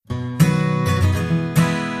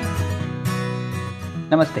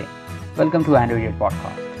Namaste. Welcome to Andro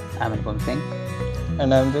podcast. I'm Anupam Singh.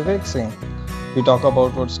 And I'm Vivek Singh. We talk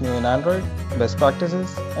about what's new in Android, best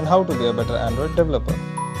practices, and how to be a better Android developer.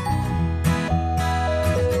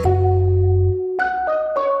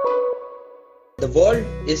 The world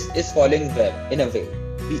is following web in a way.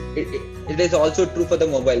 It is also true for the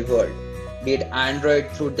mobile world, be it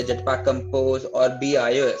Android through the JetPack Compose or be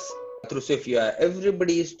iOS through SwiftUI.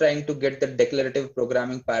 Everybody is trying to get the declarative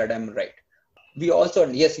programming paradigm right. We also,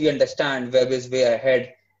 yes, we understand web is way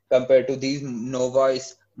ahead compared to these no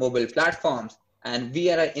voice mobile platforms, and we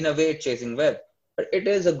are in a way chasing web, but it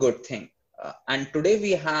is a good thing. And today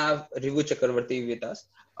we have Rivu Chakraborty with us.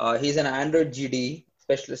 He's an Android GD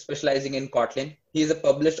specializing in Kotlin. He's a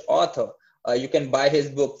published author. You can buy his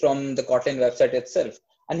book from the Kotlin website itself.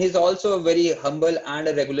 And he's also a very humble and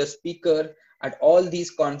a regular speaker at all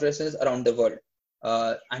these conferences around the world.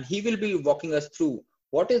 And he will be walking us through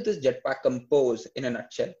what is this JetPack Compose in a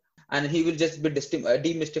nutshell. And he will just be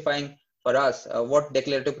demystifying for us what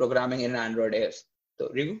declarative programming in Android is. So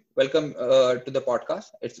Rivu, welcome to the podcast.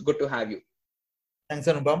 It's good to have you. Thanks,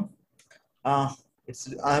 Anupam.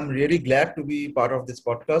 I'm really glad to be part of this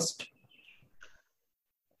podcast.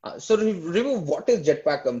 So Rivu, what is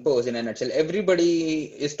JetPack Compose in a nutshell? Everybody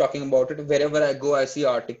is talking about it. Wherever I go, I see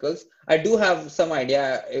articles. I do have some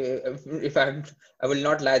idea, if I will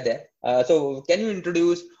not lie there. So can you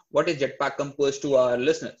introduce what is JetPack Compose to our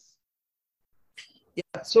listeners?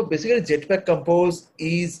 Yeah, so basically JetPack Compose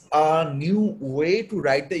is a new way to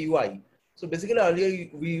write the UI. So basically earlier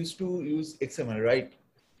we used to use XML, right?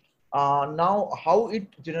 Now how it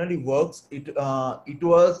generally works, it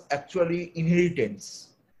was actually inheritance.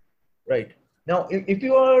 Right. Now, if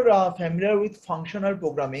you are familiar with functional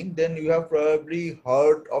programming, then you have probably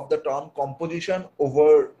heard of the term composition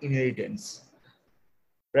over inheritance.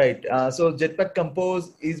 Right. So JetPack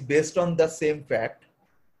Compose is based on the same fact.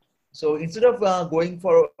 So instead of going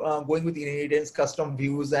with inheritance, custom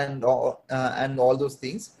views, and all those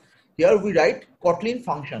things, here we write Kotlin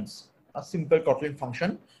functions, a simple Kotlin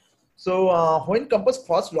function. So when Compose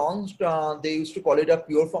first launched, they used to call it a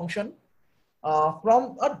pure function.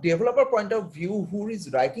 From a developer point of view who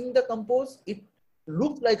is writing the Compose, it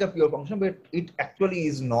looks like a pure function, but it actually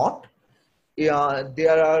is not.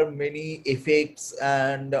 There are many effects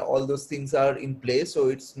and all those things are in place. So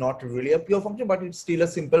it's not really a pure function, but it's still a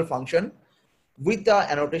simple function with the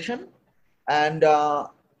annotation. And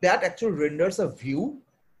that actually renders a view,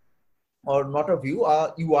 or not a view,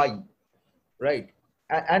 a UI, right?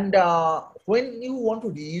 And when you want to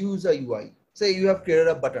reuse a UI, say you have created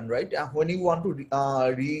a button, right? And when you want to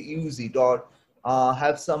reuse it or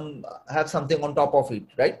have something on top of it,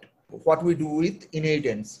 right? What we do with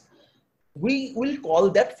inheritance, we will call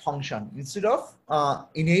that function. Instead of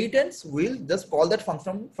inheritance, we'll just call that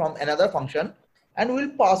function from another function and we'll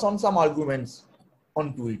pass on some arguments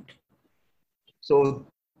onto it. So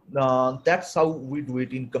that's how we do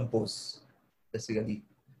it in Compose, basically.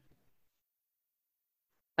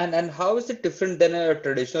 And how is it different than a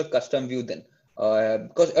traditional custom view then?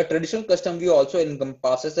 Because a traditional custom view also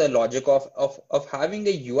encompasses the logic of having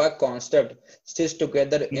a UI concept stitched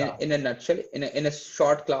together in a nutshell, in a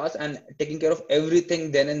short class, and taking care of everything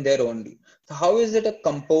then and there only. So how is it a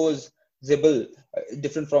composable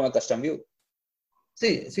different from a custom view?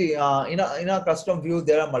 See, in a custom view,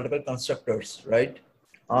 there are multiple constructors, right?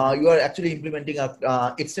 You are actually implementing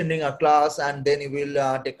extending a class, and then you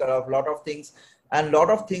will take care of a lot of things. And a lot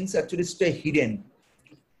of things actually stay hidden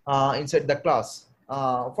inside the class.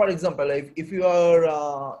 For example, if you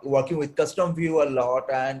are working with custom view a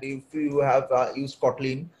lot, and if you have used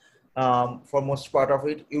Kotlin for most part of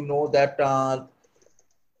it, you know that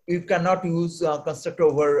you cannot use constructor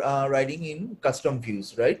overriding in custom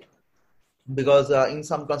views, right? Because in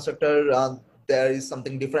some constructor, there is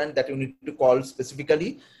something different that you need to call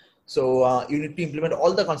specifically. So you need to implement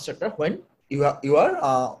all the constructor when you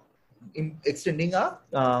are extending a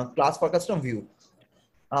class for custom view.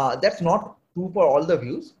 That's not true for all the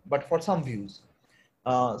views, but for some views.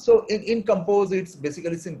 So in Compose, it's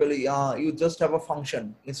basically simply you just have a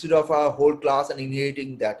function instead of a whole class and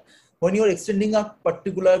inheriting that. When you're extending a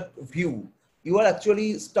particular view, you are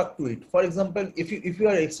actually stuck to it. For example, if you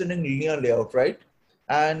are extending linear layout, right,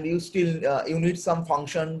 and you still you need some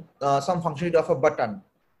function, some functionality of a button.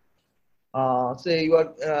 Say you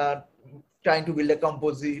are trying to build a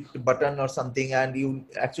composite button or something, and you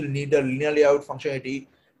actually need a linear layout functionality.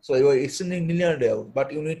 So you are extending linear layout,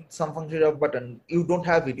 but you need some function of button. You don't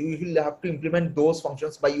have it. You will have to implement those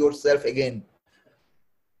functions by yourself again,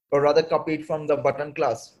 or rather copy it from the button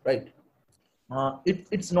class, right?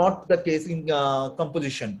 It's not the case in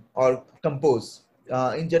composition or Compose.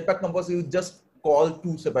 In JetPack Compose, you just call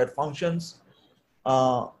two separate functions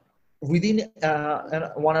within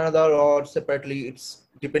one another or separately. It's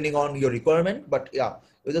depending on your requirement, but yeah,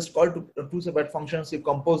 you just call two separate functions, you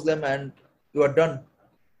compose them, and you are done.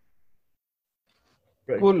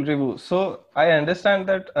 Right. Cool, Rivu. So I understand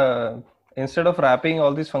that instead of wrapping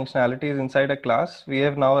all these functionalities inside a class, we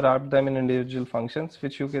have now wrapped them in individual functions,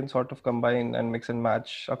 which you can sort of combine and mix and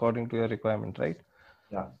match according to your requirement, right?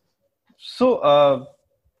 Yeah. So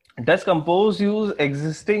does Compose use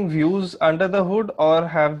existing views under the hood, or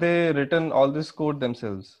have they written all this code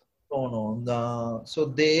themselves? No. So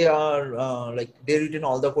they are like they written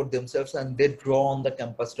all the code themselves and they draw on the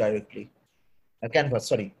campus directly. Canvas,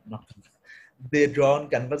 sorry, not canvas. They draw on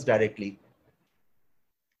canvas directly.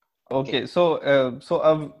 Okay,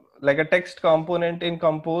 so like a text component in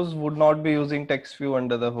Compose would not be using text view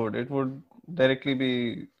under the hood. It would directly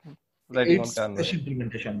be writing on It's Canvas. fresh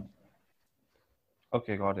implementation.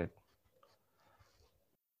 Okay, got it.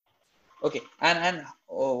 Okay, and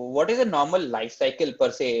what is a normal life cycle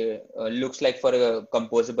per se looks like for a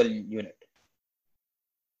composable unit?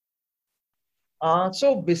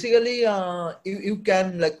 So basically, you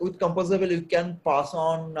can, like with composable, you can pass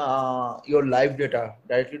on your live data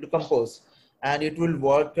directly to Compose, and it will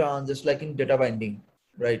work just like in data binding,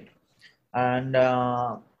 right? And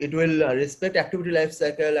it will respect activity life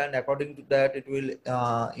cycle, and according to that, it will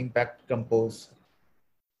impact Compose.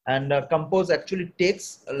 And Compose actually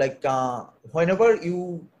takes like whenever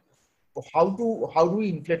you how do we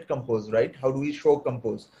inflate Compose, right? How do we show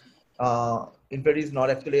Compose? Inflate is not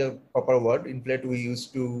actually a proper word. Inflate we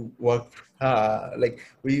used to work like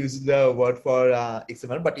we use the word for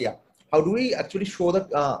XML, but yeah, how do we actually show the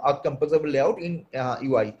a composable layout in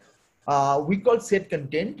UI? We call set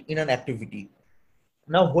content in an activity.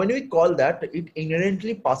 Now, when we call that, it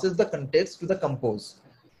inherently passes the context to the Compose.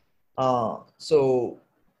 So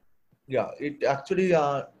yeah, it actually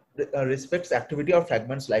respects activity or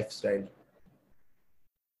fragments lifestyle.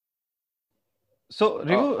 So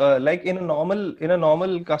Rivu, like in a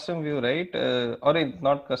normal custom view, right? Or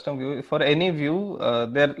not custom view, for any view,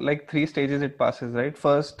 there are like three stages it passes, right?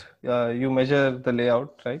 First, you measure the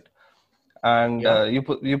layout, right? And Yeah.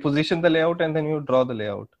 you position the layout and then you draw the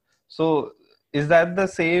layout. So is that the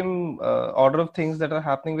same order of things that are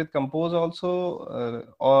happening with Compose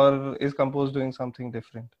also, or is Compose doing something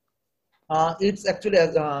different? It's actually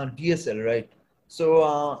as DSL, right?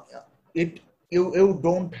 So you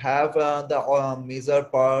don't have the measure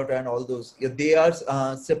part and all those. Yeah, they are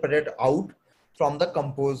separated out from the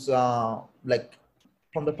Compose, like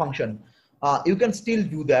from the function. You can still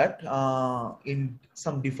do that in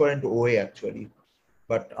some different way actually,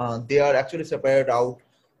 but they are actually separated out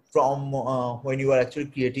from when you are actually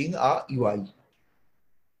creating a UI.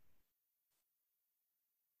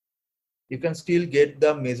 You can still get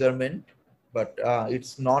the measurement, but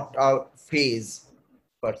it's not a phase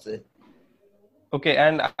per se. Okay,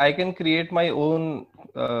 and I can create my own,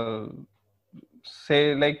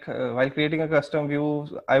 say like while creating a custom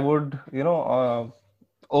view, I would,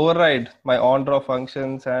 override my on draw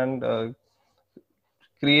functions and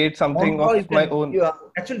create On something draw, you of my can, own. yeah,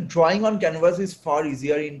 actually drawing on canvas is far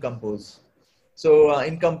easier in Compose. So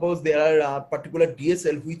in Compose, there are particular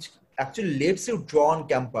DSL which actually lets you draw on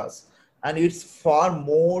canvas, and it's far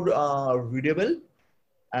more readable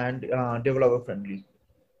and developer friendly.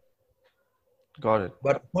 Got it.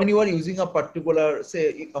 But when you are using a particular,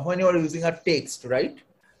 say, when you are using a text, right,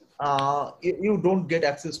 you don't get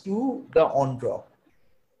access to the on draw.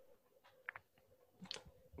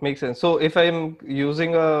 Makes sense. So if I'm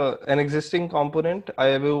using an existing component,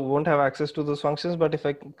 won't have access to those functions. But if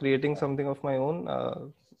I'm creating something of my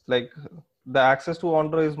own, like the access to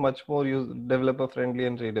Andro is much more developer friendly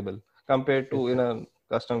and readable compared to in a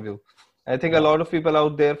custom view. I think a lot of people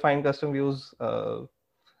out there find custom views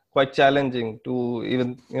quite challenging to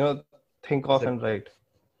even think of and write.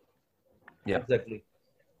 Yeah. Exactly.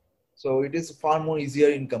 So it is far more easier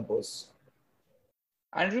in Compose.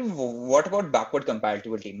 And what about backward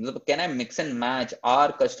compatibility? Can I mix and match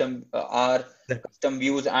our custom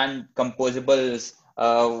views and composables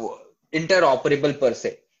interoperable per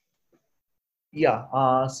se?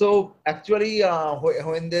 Yeah. So actually,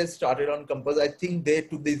 when they started on Compose, I think they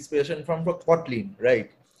took the inspiration from Kotlin,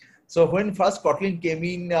 right? So when first Kotlin came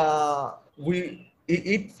in,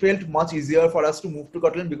 it felt much easier for us to move to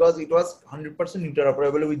Kotlin because it was 100%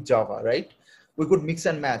 interoperable with Java, right? We could mix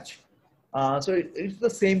and match. So it's the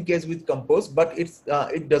same case with Compose, but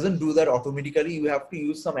it doesn't do that automatically. You have to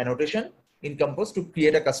use some annotation in Compose to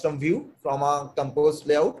create a custom view from a Compose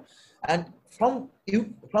layout, and from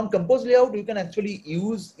Compose layout you can actually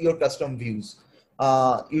use your custom views.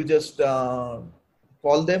 You just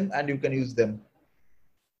call them and you can use them.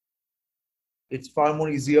 It's far more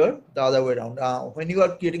easier the other way around. When you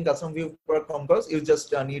are creating custom view for Compose, you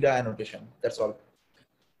just need an annotation. That's all.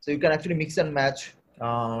 So you can actually mix and match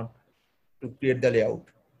to create the layout.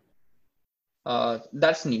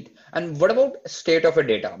 That's neat. And what about state of a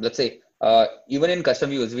data? Let's say, even in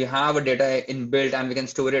custom views, we have a data inbuilt and we can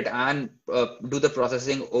store it and do the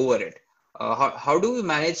processing over it. How do we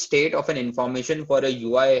manage state of an information for a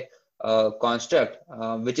UI construct,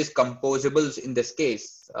 which is composable in this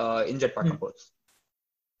case, in Jetpack Compose?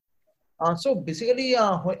 So basically,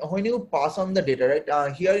 when you pass on the data,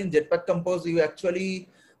 right, here in Jetpack Compose, you actually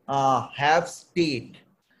have state.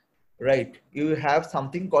 Right, you have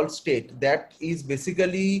something called state. That is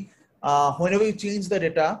basically whenever you change the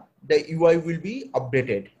data, the UI will be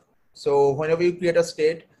updated. So whenever you create a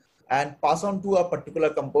state and pass on to a particular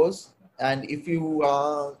compose, and if you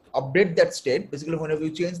update that state, basically whenever you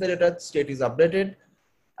change the data, state is updated,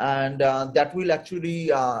 and that will actually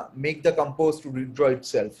make the compose to redraw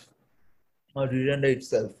itself or re-render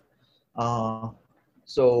itself.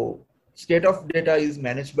 So state of data is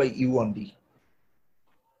managed by you only.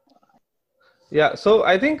 Yeah, so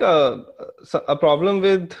I think a problem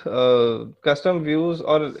with custom views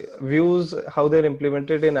or views, how they're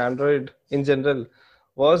implemented in Android in general,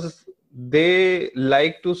 was they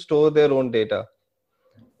like to store their own data,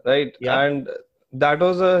 right? Yeah. And that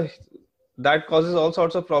causes all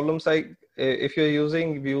sorts of problems. Like if you're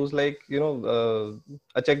using views like a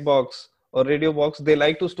checkbox or radio box, they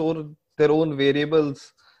like to store their own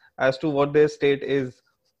variables as to what their state is,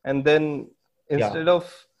 and then instead of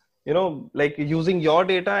like using your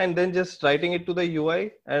data and then just writing it to the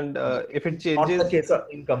UI, and if it changes. Not the case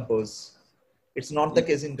in Compose. It's not the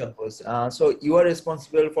case in Compose. So you are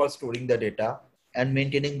responsible for storing the data and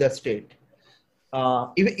maintaining the state,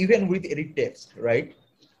 even with edit text, right?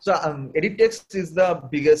 So edit text is the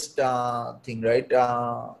biggest thing, right?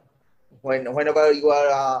 Whenever you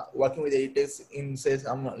are working with edit text in say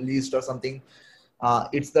some list or something,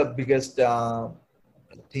 it's the biggest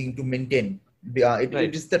thing to maintain. Right.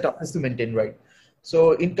 It is the toughest to maintain, right?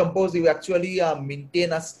 So in Compose, you actually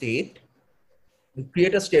maintain a state, you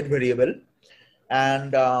create a state variable,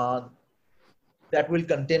 and that will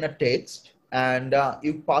contain a text, and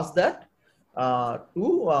you pass that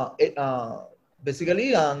to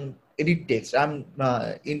basically edit text.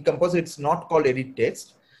 In Compose, it's not called edit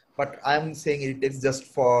text, but I'm saying edit text just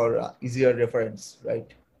for easier reference,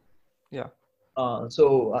 right? Yeah.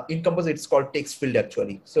 So in Compose, it's called text field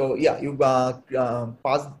actually. So yeah, you pass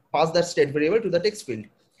that state variable to the text field,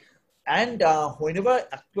 and whenever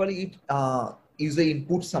actually it user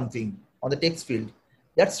inputs something on the text field,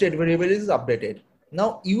 that state variable is updated.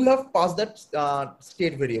 Now you have passed that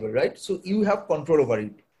state variable, right? So you have control over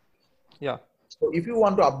it. Yeah. So if you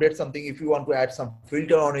want to update something, if you want to add some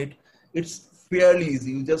filter on it, it's fairly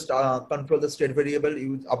easy. You just control the state variable,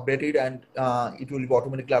 you update it, and it will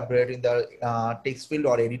automatically update in the text field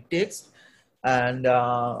or edit text. And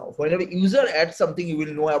whenever user adds something, you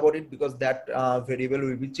will know about it because that variable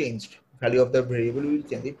will be changed. Value of the variable will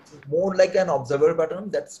change. It's more like an observer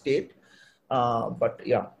pattern, that state. But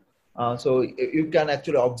yeah, so you can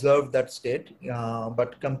actually observe that state.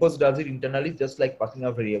 But Compose does it internally, just like passing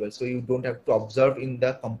a variable. So you don't have to observe in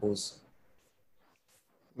the Compose.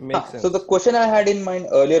 Makes sense. So the question I had in mind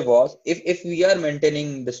earlier was, if we are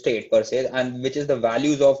maintaining the state per se, and which is the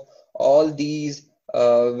values of all these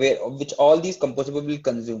which all these composable will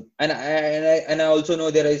consume, and I also know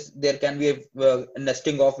there can be a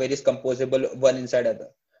nesting of various composable one inside other.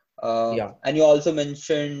 Yeah. And you also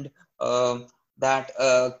mentioned that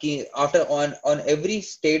after on every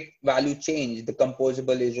state value change, the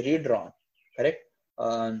composable is redrawn, correct?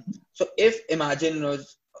 So if imagine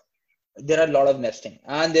there are a lot of nesting,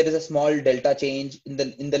 and there is a small delta change in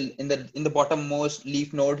the bottommost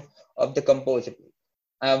leaf node of the composable.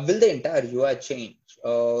 Will the entire UI change,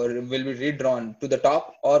 or will be redrawn to the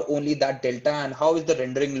top, or only that delta? And how is the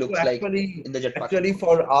rendering looks So like in the Jetpack? Actually,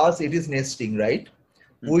 for us, it is nesting, right?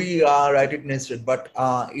 We write it nested, but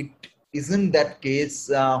it isn't that case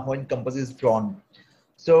when Compose is drawn.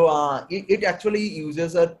 So it actually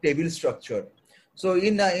uses a table structure. So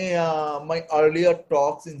in my earlier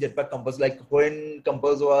talks in Jetpack Compose, like when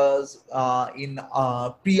Compose was in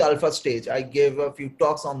pre-alpha stage, I gave a few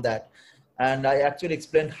talks on that. And I actually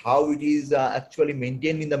explained how it is actually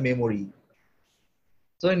maintained in the memory.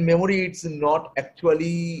 So in memory, it's not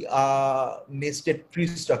actually nested tree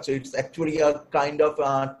structure. It's actually a kind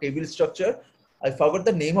of table structure. I forgot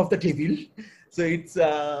the name of the table. So it's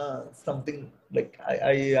something like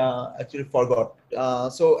I actually forgot.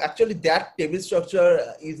 So actually that table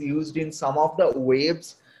structure is used in some of the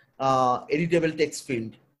waves editable text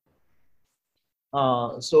field.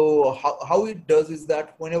 So how it does is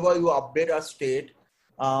that whenever you update a state,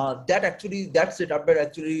 that state update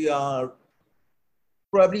actually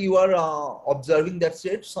probably you are observing that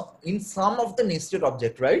state in some of the nested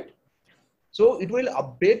object, right? So it will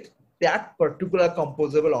update that particular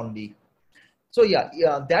composable only. So yeah,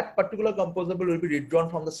 that particular composable will be redrawn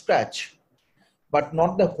from the scratch, but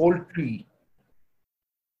not the whole tree.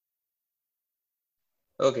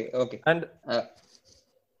 Okay. And Uh,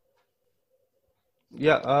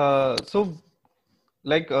 yeah, so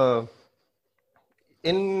like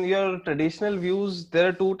in your traditional views, there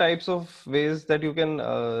are two types of ways that you can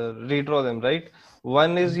redraw them, right?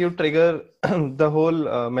 One is you trigger the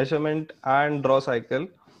whole measurement and draw cycle,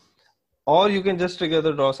 or you can just trigger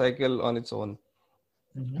the draw cycle on its own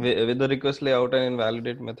with the request layout and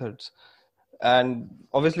invalidate methods. And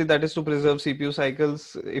obviously that is to preserve CPU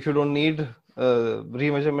cycles. If you don't need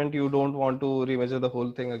remeasurement, you don't want to remeasure the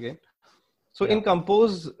whole thing again. So in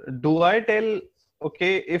Compose, do I tell,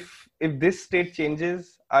 okay, if this state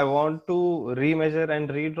changes, I want to remeasure and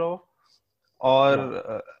redraw,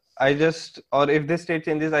 or or if this state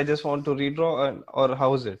changes, I just want to redraw, or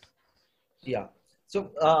how is it? Yeah.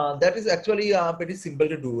 So that is actually pretty simple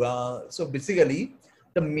to do. So basically,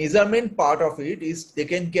 the measurement part of it is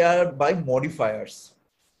taken care by modifiers.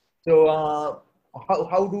 So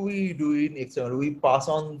how do we do it in XML? We pass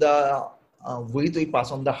on the width, we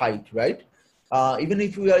pass on the height, right? Even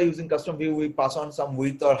if we are using custom view, we pass on some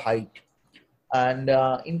width or height. And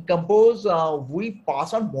in Compose, we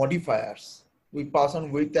pass on modifiers. We pass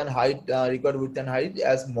on width and height, required width and height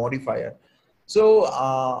as modifier.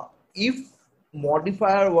 So if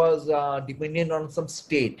modifier was dependent on some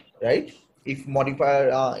state, right? If modifier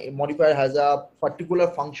has a particular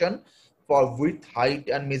function for width, height,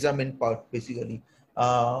 and measurement part, basically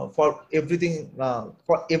for everything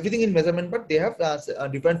in measurement part, they have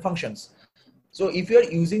different functions. So if you are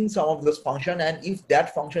using some of those function, and if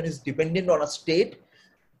that function is dependent on a state,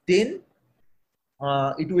 then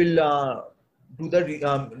it will do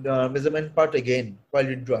the measurement part again while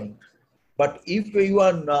redrawing. But if you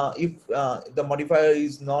are if the modifier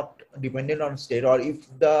is not dependent on state, or if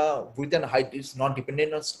the width and height is not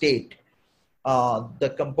dependent on state,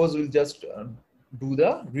 the Compose will just do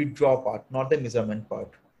the redraw part, not the measurement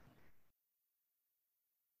part.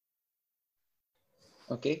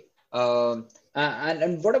 okay.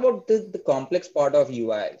 And what about the complex part of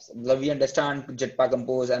UIs? Well, we understand Jetpack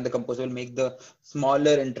Compose, and the Compose will make the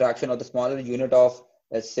smaller interaction or the smaller unit of,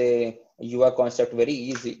 let's say, UI concept very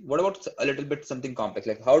easy. What about a little bit something complex?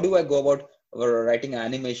 Like how do I go about writing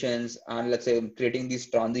animations and, let's say, creating this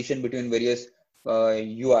transition between various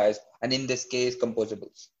UIs, and in this case,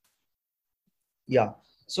 composables? Yeah,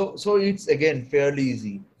 so it's again fairly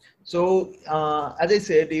easy. So as I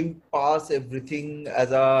said, you pass everything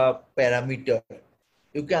as a parameter.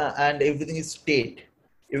 You can, and everything is state.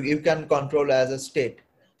 You can control as a state.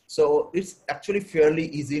 So it's actually fairly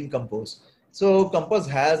easy in Compose. So Compose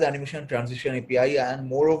has animation transition API, and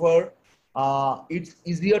moreover, it's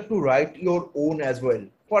easier to write your own as well.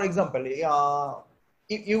 For example,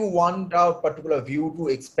 if you want a particular view to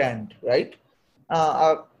expand, right?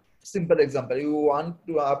 A simple example, you want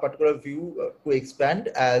to a particular view to expand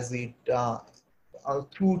as it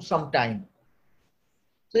through some time.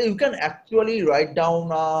 So you can actually write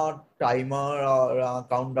down a timer or a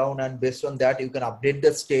countdown, and based on that, you can update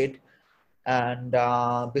the state, and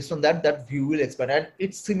based on that, that view will expand. And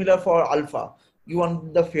it's similar for alpha. You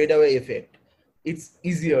want the fade away effect. It's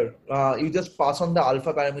easier. You just pass on the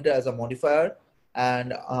alpha parameter as a modifier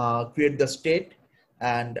and create the state.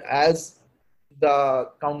 And as the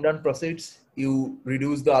countdown proceeds, you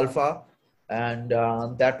reduce the alpha, and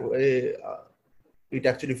that way it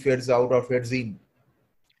actually fades out or fades in.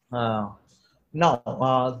 Now,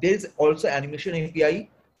 there's also animation API.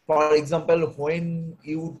 For example, when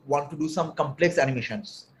you want to do some complex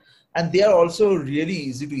animations, and they are also really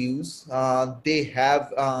easy to use. They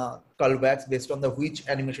have callbacks based on the which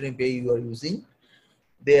animation API you are using.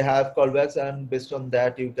 They have callbacks, and based on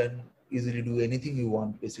that, you can easily do anything you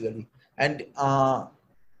want, basically. And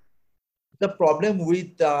the problem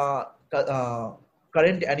with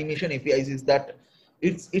current animation APIs is that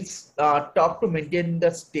it's tough to maintain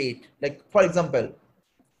the state. Like for example,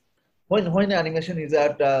 when the animation is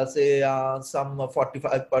at say some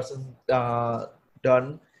 45%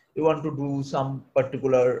 done, you want to do some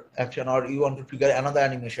particular action, or you want to trigger another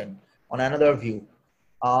animation on another view.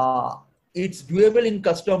 It's doable in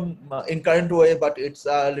custom in current way, but it's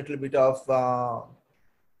a little bit of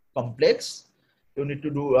complex. You need to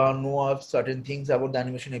do know of certain things about the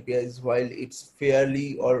animation APIs, while it's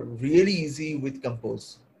fairly or really easy with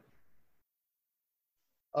Compose.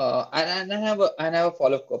 And I have a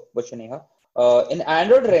follow-up question here. In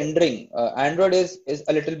Android rendering, Android is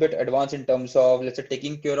a little bit advanced in terms of, let's say,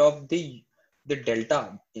 taking care of the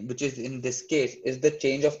delta, which is in this case is the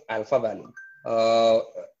change of alpha value.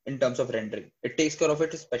 In terms of rendering, it takes care of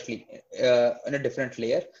it, especially in a different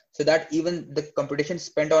layer, so that even the computation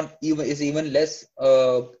spent on is even less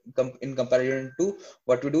in comparison to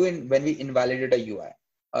what we do when we invalidate a UI.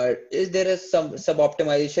 Is there some sub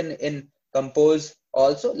optimization in Compose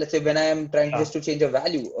also? Let's say when I am trying just to change a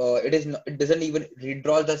value, it doesn't even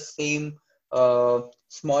redraw the same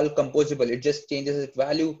small composable. It just changes its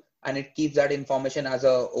value and it keeps that information as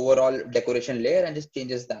a overall decoration layer and just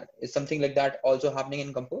changes that. Is something like that also happening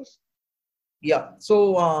in Compose? Yeah.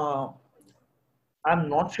 So I'm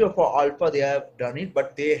not sure for Alpha they have done it,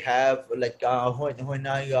 but they have, like, when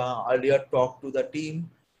I earlier talked to the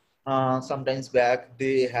team sometimes back,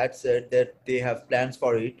 they had said that they have plans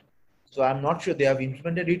for it. So I'm not sure they have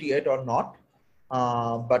implemented it yet or not,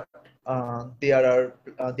 but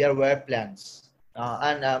there were plans,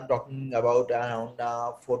 and I'm talking about around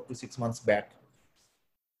 4 to 6 months back.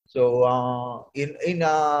 So in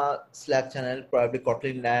a Slack channel, probably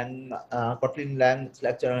Kotlin Lang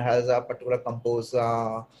Slack channel has a particular Compose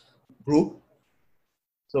group.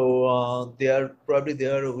 So they are probably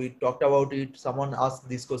there. We talked about it. Someone asked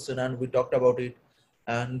this question and we talked about it.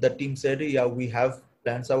 And the team said, yeah, we have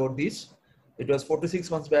plans about this. It was 4 to 6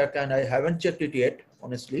 months back and I haven't checked it yet,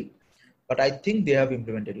 honestly. But I think they have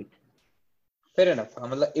implemented it. Fair enough.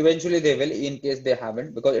 Eventually they will, in case they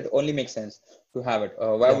haven't, because it only makes sense to have it.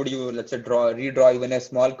 Why would you, let's say, redraw even a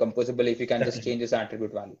small composable if you can just change this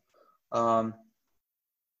attribute value?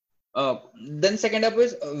 Then second up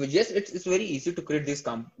is, yes, it's very easy to create this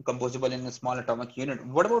composable in a small atomic unit.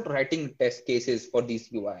 What about writing test cases for these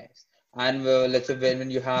UIs? And let's say when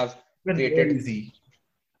you have created, easy.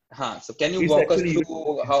 So can you walk us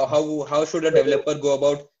through how should a developer go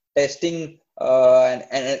about testing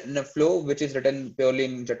and a flow which is written purely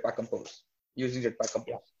in Jetpack Compose, using Jetpack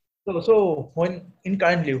Compose? Yeah. So when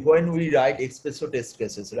we write Espresso test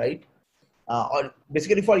cases, right? Or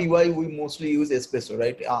basically for UI, we mostly use Espresso,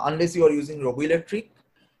 right? Unless you are using Robo Electric,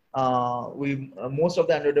 most of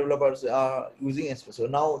the Android developers are using Espresso.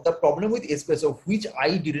 Now, the problem with Espresso, which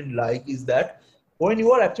I didn't like, is that when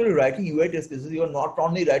you are actually writing UI test cases, you are not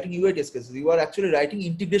only writing UI test cases, you are actually writing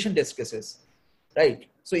integration test cases, right?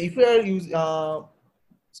 So if you are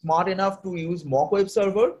smart enough to use mock web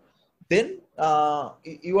server, then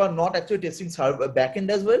you are not actually testing server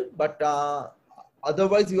backend as well, but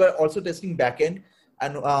otherwise you are also testing backend.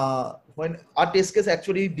 And when our test case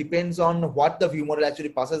actually depends on what the view model actually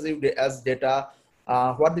passes as data,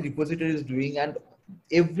 what the repository is doing, and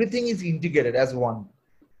everything is integrated as one.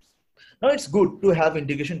 Now it's good to have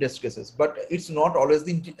integration test cases, but it's not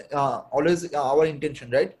always our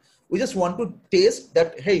intention, right? We just want to test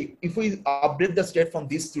that, hey, if we update the state from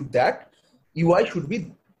this to that, UI should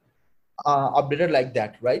be updated like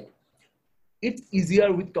that, right? It's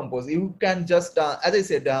easier with Compose. You can just, as I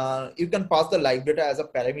said, you can pass the live data as a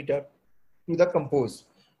parameter to the Compose.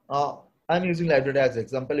 I'm using live data as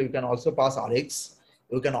example. You can also pass RX.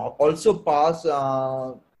 You can also pass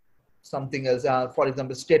something else, for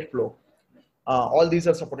example, state flow. All these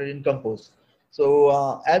are supported in Compose.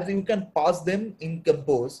 So as you can pass them in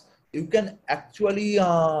Compose, you can actually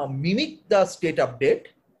mimic the state update,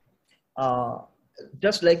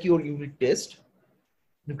 just like your unit test.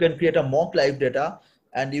 You can create a mock live data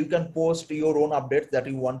and you can post your own updates that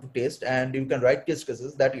you want to test, and you can write test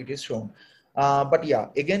cases that it is shown. But yeah,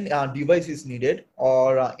 again, device is needed,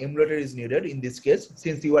 or emulator is needed in this case,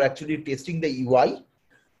 since you are actually testing the UI.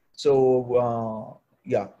 So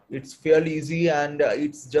yeah, it's fairly easy, and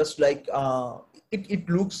it's just like, it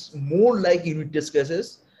looks more like unit test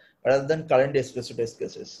cases rather than current Espresso test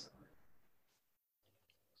cases.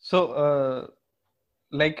 So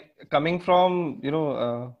like coming from,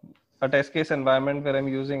 a test case environment where I'm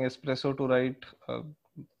using Espresso to write,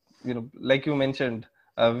 like you mentioned,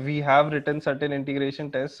 we have written certain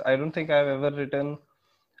integration tests. I don't think I've ever written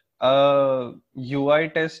a UI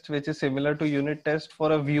test which is similar to unit test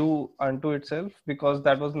for a view unto itself, because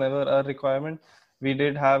that was never a requirement. We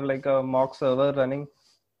did have like a mock server running.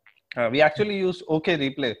 We actually used OK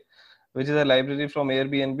Replay, which is a library from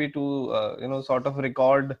Airbnb to sort of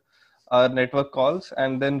record our network calls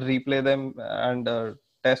and then replay them and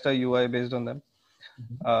test a UI based on them.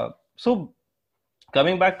 So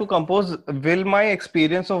coming back to Compose, will my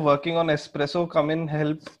experience of working on Espresso come and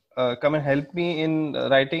help me in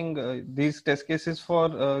writing these test cases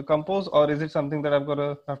for Compose, or is it something that I'm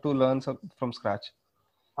gonna have to learn from scratch?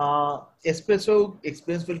 espresso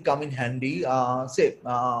experience will come in handy. Say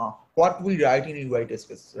what we write in UI test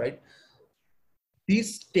cases, right?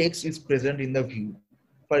 This text is present in the view,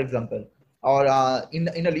 for example, or in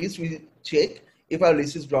a list we check if our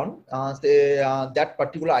list is drawn, say that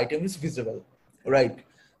particular item is visible, right?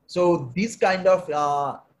 So this kind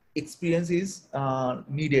of experience is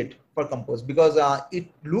needed for Compose, because it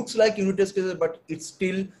looks like unit test cases, but it's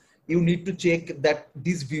still, you need to check that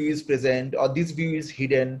this view is present or this view is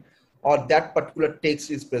hidden or that particular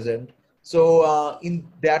text is present. So in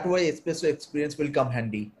that way, espresso experience will come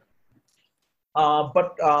handy.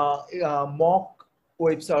 But mock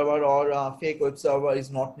web server or fake web server is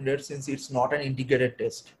not needed, since it's not an integrated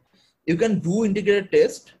test. You can do integrated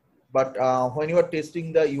test, but when you are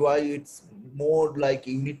testing the UI, it's more like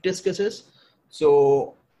unit test cases.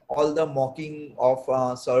 So all the mocking of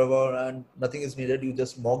server and nothing is needed. You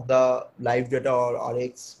just mock the live data or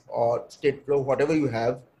RX or state flow, whatever you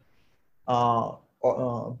have.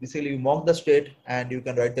 Basically, you mock the state and you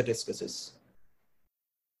can write the test cases.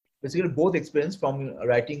 Basically, both experience from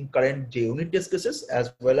writing current JUnit test cases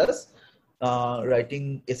as well as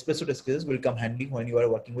writing espresso test cases will come handy when you are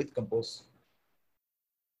working with Compose.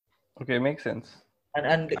 Okay, makes sense.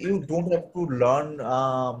 And you don't have to learn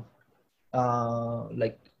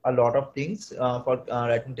like a lot of things for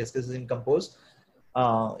writing test cases in Compose.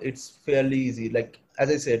 It's fairly easy. Like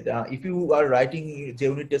as I said, if you are writing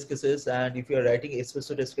JUnit test cases and if you are writing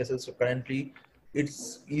espresso test cases currently,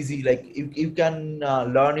 it's easy. Like you can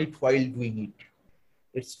learn it while doing it.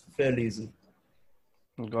 It's fairly easy.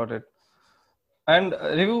 Got it. And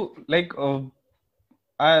Rivu, like,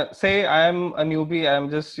 say I am a newbie, I'm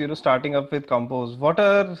just, starting up with Compose. What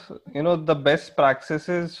are, the best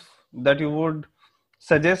practices that you would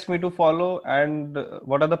suggest me to follow, and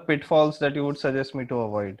what are the pitfalls that you would suggest me to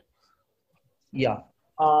avoid? Yeah.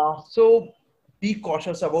 So be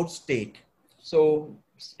cautious about state. So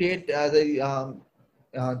state, as I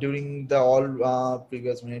during the all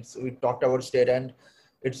previous minutes we talked about state, and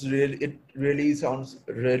it really sounds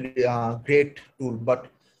really great tool, but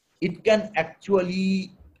it can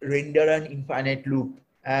actually render an infinite loop.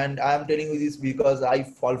 And I am telling you this because I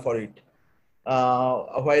fall for it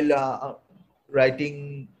while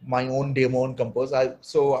writing my own demo on Compose.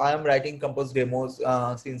 So I am writing Compose demos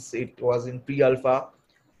since it was in pre-alpha,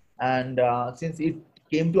 and since it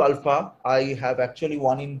came to alpha, I have actually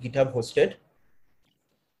one in GitHub hosted.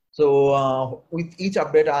 So with each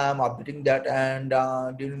update, I am updating that, and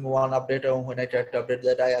during one update, when I tried to update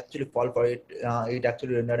that, I actually fall for it. It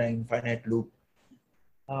actually rendered an infinite loop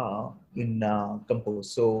in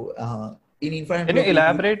Compose. So in infinite Can you loop,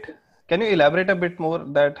 elaborate? Can you elaborate a bit more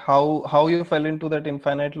that how you fell into that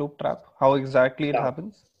infinite loop trap? How exactly it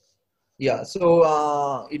happens? Yeah.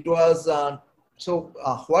 So it was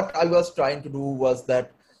what I was trying to do was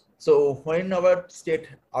that, so when our state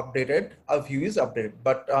updated, our view is updated,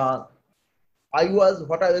 but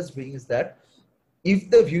what I was doing is that if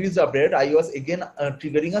the view is updated, I was again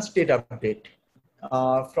triggering a state update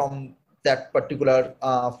from that particular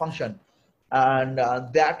function, and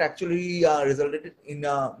that actually resulted in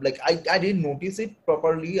like I didn't notice it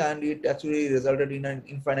properly, and it actually resulted in an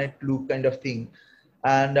infinite loop kind of thing.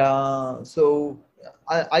 And so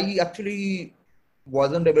I actually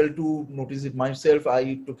wasn't able to notice it myself.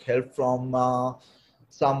 I took help from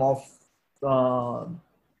some of uh,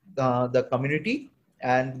 the community,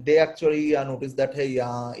 and they actually noticed that, hey,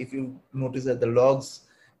 if you notice that the logs,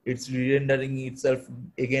 it's re-rendering itself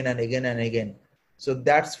again and again and again. So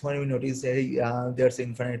that's when we notice, hey, there's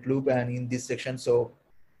infinite loop, and in this section. So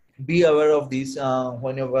be aware of this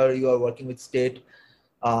whenever you are working with state.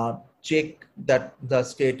 Check that the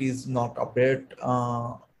state is not updated.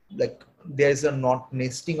 Like there is a not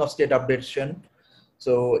nesting of state updation.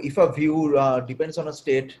 So if a view depends on a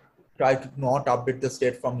state, try to not update the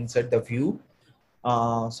state from inside the view.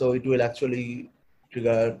 So it will actually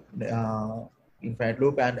trigger infinite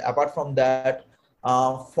loop. And apart from that,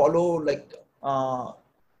 follow like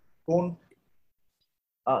don't.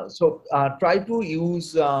 Try to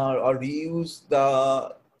use or reuse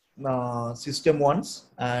the system ones,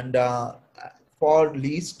 and for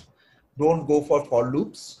list, don't go for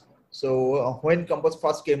loops. So when Compass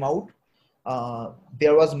first came out,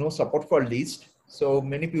 there was no support for list. So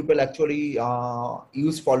many people actually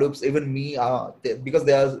use for loops, even me, because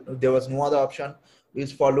there was no other option.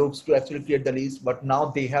 Use for loops to actually create the list, but now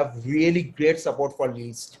they have really great support for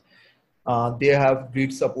list. They have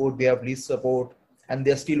grid support, they have list support, and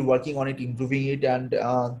they're still working on it, improving it. And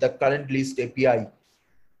the current list API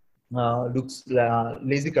looks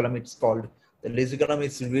lazy column, it's called. The lazy column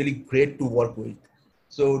is really great to work with.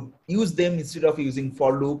 So use them instead of using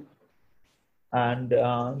for loop. And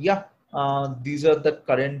these are the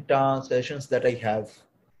current sessions that I have.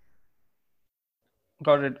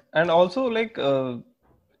 Got it. And also, like,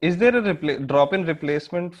 is there a drop-in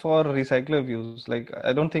replacement for recycler views? Like,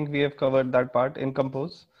 I don't think we have covered that part in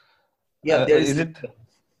Compose. Yeah, there is Is it?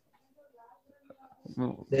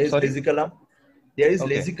 Sorry? lazy column, there is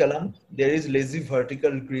Okay. lazy column, there is lazy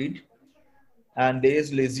vertical grid, and there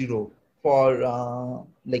is lazy row. For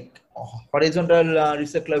like horizontal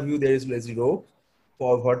recycler view, there is lazy row.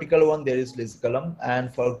 For vertical one, there is lazy column,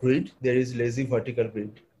 and for grid, there is lazy vertical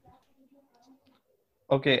grid.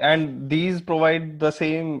 Okay. And these provide the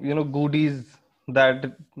same, goodies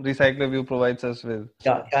that recycler view provides us with.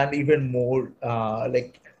 Yeah, and even more.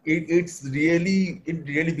 It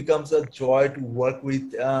really becomes a joy to work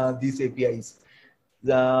with these APIs.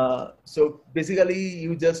 So basically,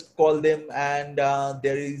 you just call them, and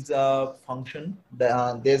there is a function.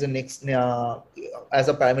 There's a next as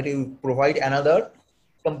a parameter. You provide another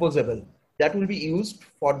composable that will be used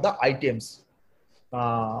for the items,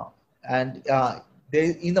 uh, and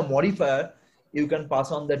there in the modifier you can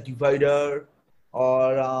pass on the divider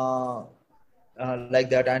or like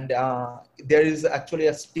that, and there is actually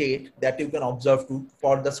a state that you can observe to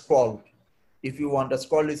for the scroll. If you want a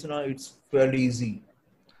scroll listener, it's fairly easy.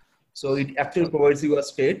 So it actually provides you a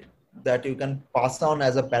state that you can pass on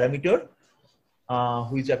as a parameter,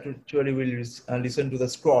 which actually will listen to the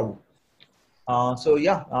scroll.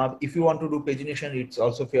 If you want to do pagination, it's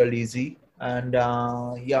also fairly easy. And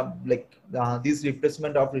these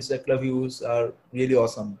replacement of recycler views are really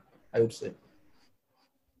awesome, I would say.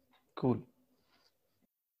 Cool.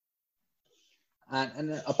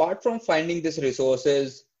 And apart from finding these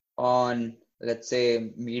resources on, let's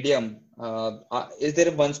say, Medium, is there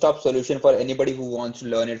a one-stop solution for anybody who wants to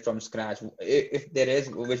learn it from scratch? If there is,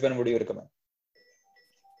 which one would you recommend?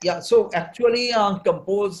 Yeah, so actually,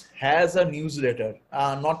 Compose has a newsletter,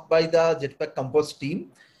 not by the JetPack Compose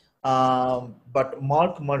team, but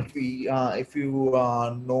Mark Murphy, if you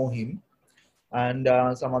know him, and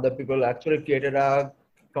some other people actually created a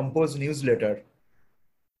Compose newsletter.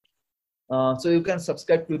 So you can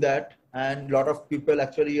subscribe to that, and a lot of people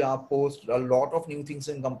actually post a lot of new things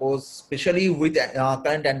in Compose, especially with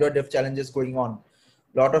current Android dev challenges going on.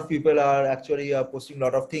 A lot of people are actually posting a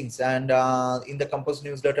lot of things, and in the Compose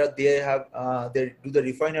newsletter, they do the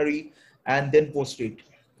refinery and then post it.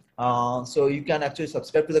 So you can actually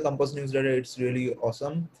subscribe to the Compose newsletter. It's really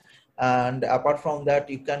awesome. And apart from that,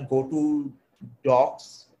 you can go to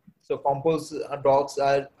docs. So Compose docs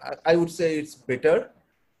I would say it's better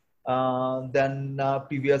than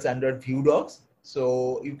previous Android View docs.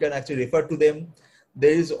 So you can actually refer to them.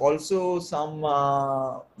 There is also some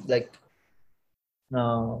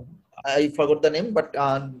I forgot the name, but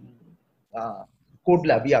Code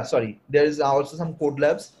Lab. Yeah, sorry. There is also some Code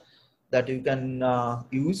Labs that you can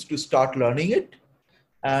use to start learning it.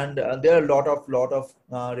 And there are a lot of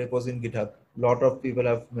repos in GitHub. A lot of people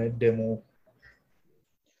have made demo.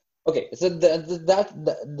 Okay, so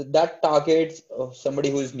that targets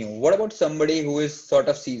somebody who is new. What about somebody who is sort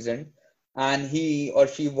of seasoned and he or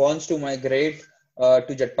she wants to migrate to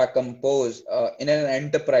Jetpack Compose in an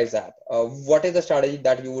enterprise app? What is the strategy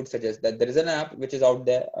that you would suggest? That there is an app which is out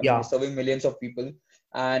there, I mean, it's serving millions of people,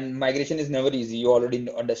 and migration is never easy. You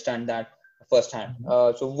already understand that firsthand.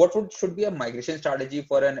 So what should be a migration strategy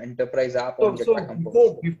for an enterprise app on Jetpack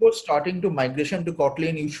Compose? Before starting to migration to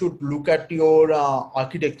Kotlin, you should look at your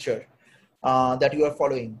architecture that you are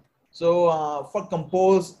following. So for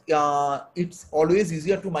Compose, it's always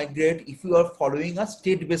easier to migrate if you are following a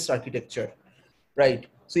state-based architecture, right?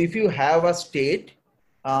 So if you have a state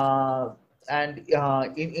and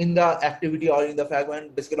in the activity or in the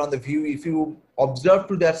fragment, basically on the view, if you observe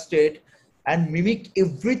to that state and mimic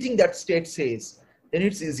everything that state says, then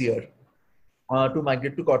it's easier to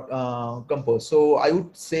migrate to Compose. So I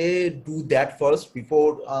would say do that first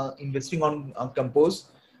before investing on Compose.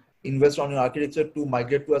 Invest on your architecture to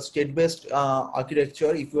migrate to a state-based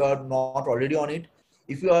architecture if you are not already on it.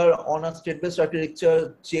 If you are on a state-based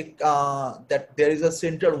architecture, check that there is a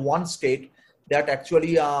central one state that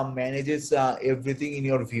actually manages everything in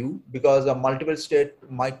your view, because a multiple state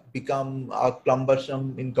might become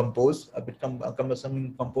cumbersome in Compose, cumbersome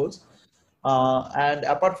in Compose. And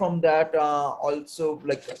apart from that, also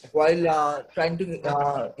like while trying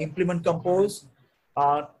to implement Compose,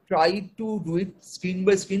 try to do it screen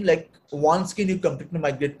by screen, like one screen you completely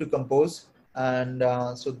migrate to Compose, and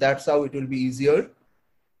so that's how it will be easier.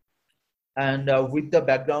 And with the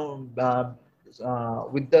background,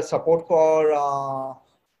 with the support for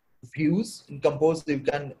views in Compose, you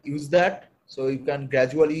can use that. So you can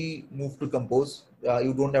gradually move to Compose.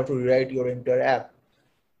 You don't have to rewrite your entire app.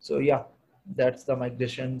 So yeah. That's the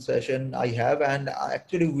migration session I have, and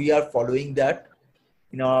actually we are following that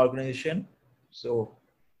in our organization. So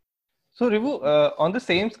Rivu, on the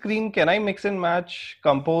same screen, can I mix and match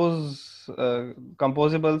composables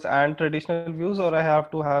and traditional views, or I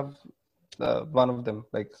have to have one of them?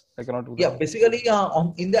 Like I cannot do yeah, that. basically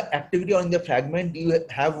in the activity or in the fragment, you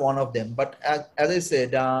have one of them. But as I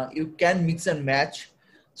said, you can mix and match.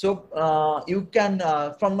 So you can,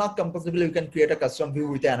 from a composable, you can create a custom view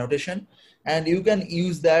with the annotation, and you can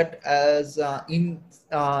use that as in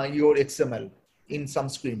your XML in some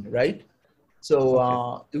screen, right? So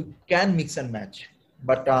Okay. you can mix and match.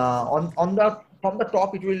 But on the from the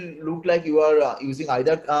top, it will look like you are using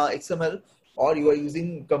either XML or you are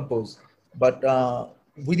using Compose. But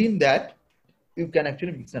within that, you can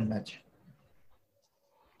actually mix and match.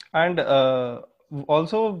 And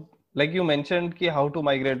also, like you mentioned, how to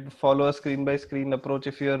migrate, follow a screen by screen approach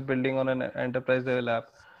if you are building on an enterprise level app.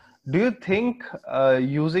 Do you think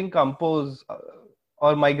using Compose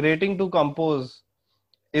or migrating to Compose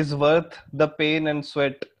is worth the pain and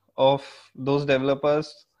sweat of those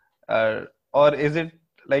developers? Or is it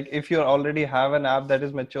like if you already have an app that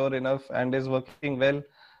is mature enough and is working well,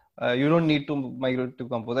 you don't need to migrate to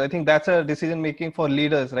Compose? I think that's a decision making for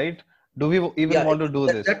leaders, right? Do we even Yeah, want to do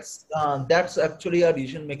this? that's actually a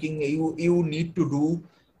decision making you need to do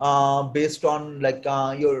based on like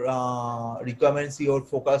your requirements, your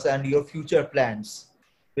focus, and your future plans,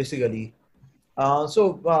 basically.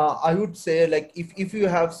 I would say like if you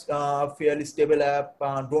have a fairly stable app,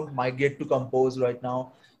 don't migrate to Compose right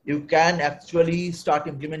now. You can actually start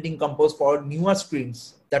implementing Compose for newer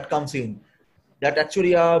screens that comes in. That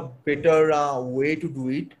actually a better way to do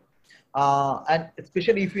it. And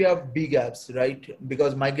especially if you have big apps, right?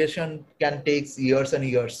 Because migration can take years and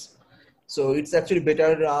years. So it's actually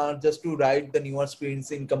better just to write the newer screens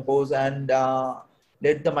in Compose and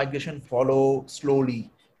let the migration follow slowly.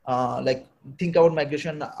 Like think about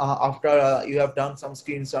migration after you have done some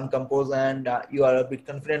screens on Compose and you are a bit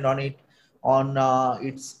confident on it, on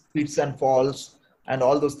its fits and falls and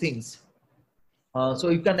all those things. So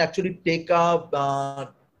you can actually take a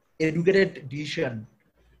educated decision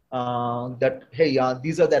that hey,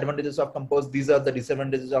 these are the advantages of Compose, these are the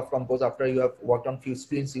disadvantages of Compose. After you have worked on few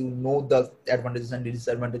screens, you know the advantages and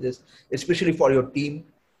disadvantages, especially for your team.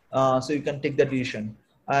 So you can take that decision.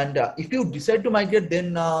 And if you decide to migrate,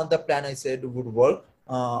 then the plan I said would work.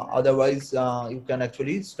 Otherwise, you can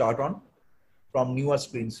actually start on from newer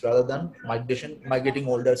screens rather than migrating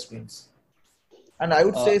older screens. And I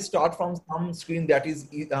would say start from some screen that is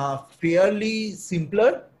fairly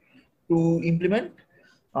simpler to implement,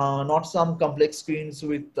 not some complex screens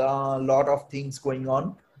with a lot of things going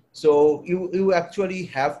on. So you actually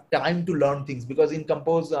have time to learn things, because in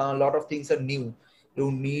Compose a lot of things are new.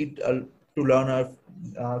 You need to learn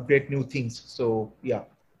great new things. So yeah.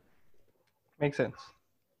 Makes sense.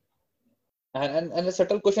 And a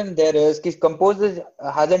subtle question there is, Compose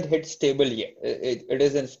hasn't hit stable yet. It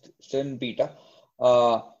is still in beta.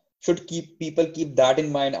 Should people keep that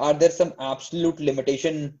in mind? Are there some absolute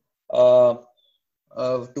limitation to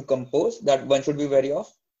Compose that one should be wary of?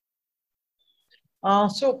 I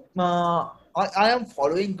am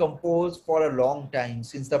following Compose for a long time,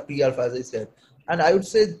 since the pre-alpha, as I said, and I would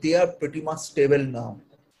say they are pretty much stable now,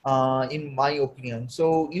 in my opinion.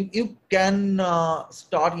 So you can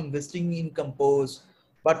start investing in Compose,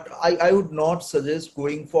 but I would not suggest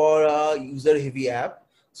going for a user-heavy app.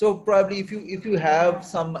 So probably if you have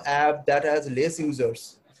some app that has less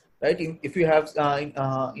users, right? If you have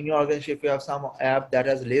in your organization, if you have some app that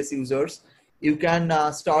has less users, you can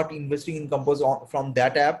start investing in Compose from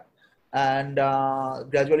that app, and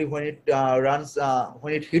gradually when it runs,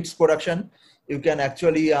 when it hits production, you can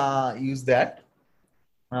actually use that.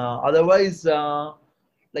 Otherwise,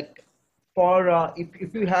 like for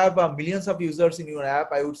if you have millions of users in your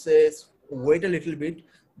app, I would say wait a little bit,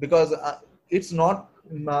 because it's not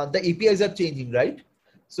the APIs are changing, right?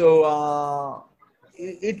 So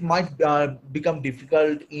it might become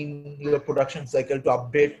difficult in your production cycle to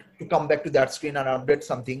update, to come back to that screen and update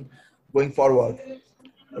something going forward,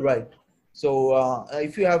 right? So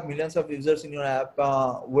if you have millions of users in your app,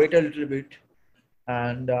 wait a little bit,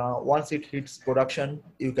 and once it hits production,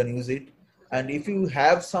 you can use it. And if you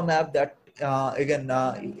have some app that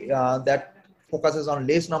that focuses on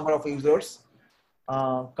less number of users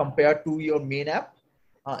compared to your main app,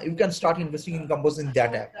 you can start investing in Compose in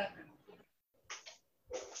that app.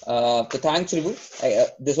 So thanks, Rivu.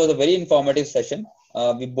 This was a very informative session.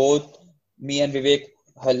 Me and Vivek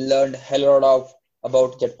have learned a hell lot of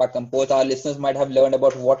about Jetpack Compose. Our listeners might have learned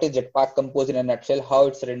about what is Jetpack Compose in a nutshell, how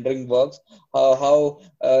its rendering works, how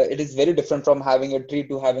it is very different from having a tree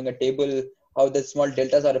to having a table, how the small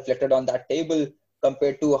deltas are reflected on that table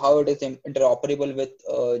compared to how it is interoperable with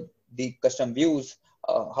the custom views,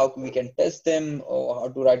 how we can test them, or how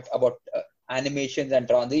to write about animations and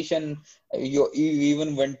transition. You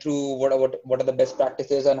even went through what are the best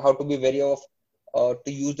practices and how to be wary of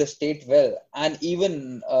to use the state well. And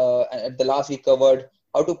even at the last we covered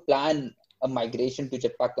how to plan a migration to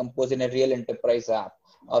Jetpack Compose in a real enterprise app.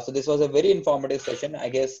 So this was a very informative session, I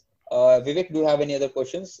guess. Vivek, do you have any other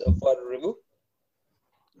questions for Rivu?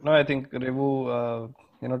 No, I think Rivu,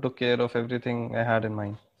 took care of everything I had in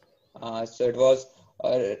mind. So it was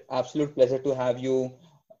an absolute pleasure to have you,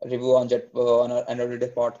 Rivu, on our annual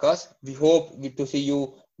podcast. We hope to see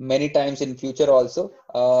you many times in future also.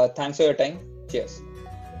 Thanks for your time. Cheers.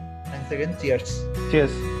 Thanks again. Cheers.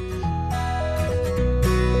 Cheers.